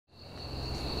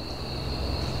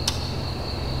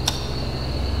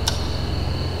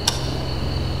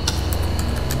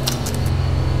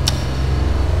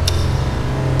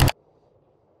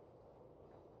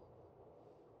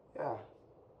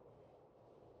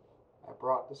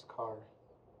brought this car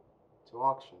to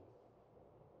auction.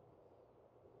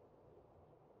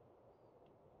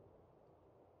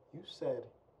 You said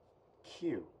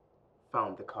Q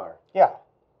found the car. Yeah.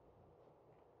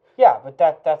 Yeah, but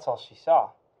that's all she saw.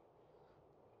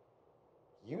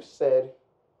 You said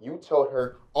you told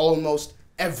her almost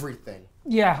everything.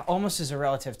 Yeah, almost is a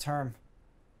relative term.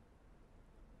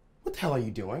 What the hell are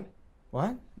you doing?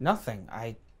 What? Nothing.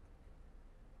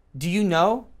 Do you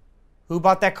know who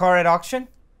bought that car at auction?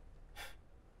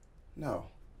 No.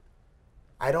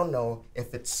 I don't know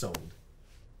if it's sold.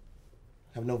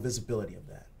 I have no visibility of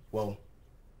that. Well,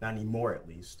 not anymore at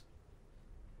least.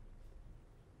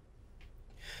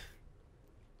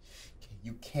 Okay,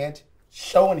 you can't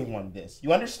show anyone this.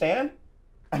 You understand?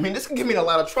 I mean, this can get me in a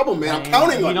lot of trouble, man. I'm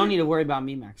counting on you. You don't need to worry about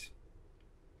me, Max.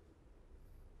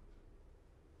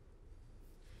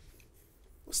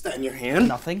 What's that in your hand?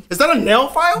 Nothing. Is that a nail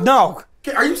file? No.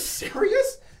 Okay, are you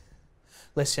serious?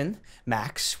 Listen,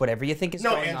 Max, whatever you think is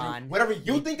going Andrew, on... whatever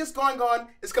you think is going on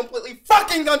is completely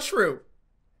fucking untrue.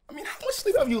 I mean, how much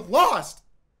sleep have you lost?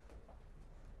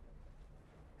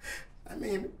 I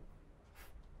mean,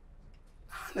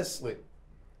 honestly,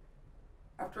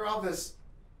 after all this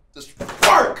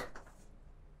work,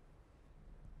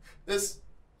 this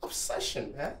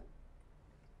obsession, man,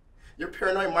 your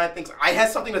paranoid mind thinks I had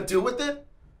something to do with it?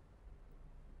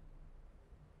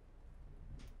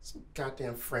 Some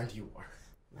goddamn friend you are.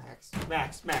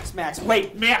 Max,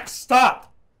 wait, Max,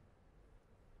 stop!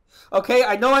 Okay,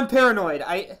 I know I'm paranoid.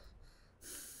 I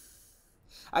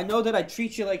know that I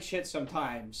treat you like shit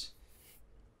sometimes.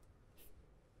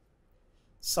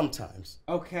 Sometimes.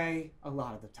 Okay, a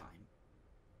lot of the time.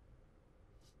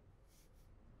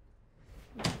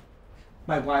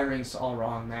 My wiring's all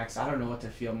wrong, Max. I don't know what to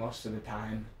feel most of the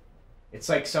time. It's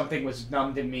like something was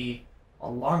numbed in me a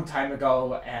long time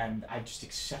ago, and I just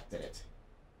accepted it.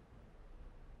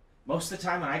 Most of the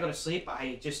time when I go to sleep,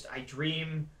 I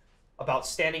dream about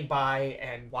standing by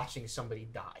and watching somebody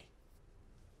die.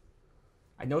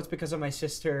 I know it's because of my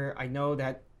sister. I know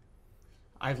that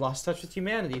I've lost touch with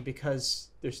humanity because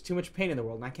there's too much pain in the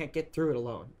world and I can't get through it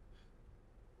alone.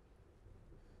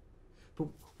 But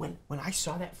when I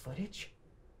saw that footage,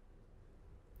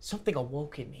 something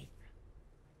awoke in me.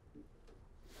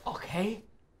 Okay?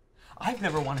 I've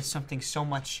never wanted something so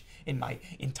much in my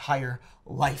entire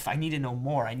life. I need to know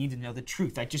more. I need to know the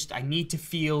truth. I need to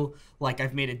feel like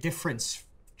I've made a difference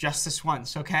just this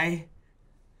once, okay?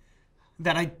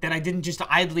 That I didn't just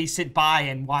idly sit by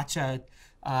and watch a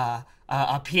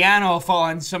piano fall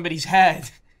on somebody's head.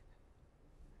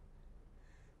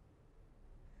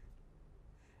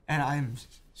 And I'm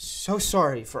so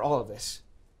sorry for all of this.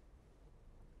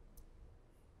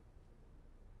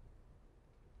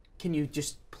 Can you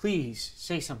just please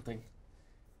say something?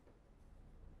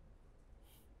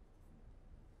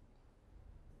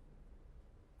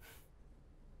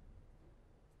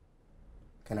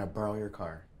 Can I borrow your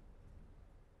car?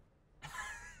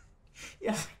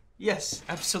 Yeah, yes,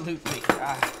 absolutely.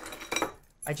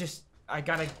 I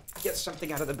gotta get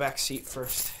something out of the back seat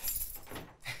first.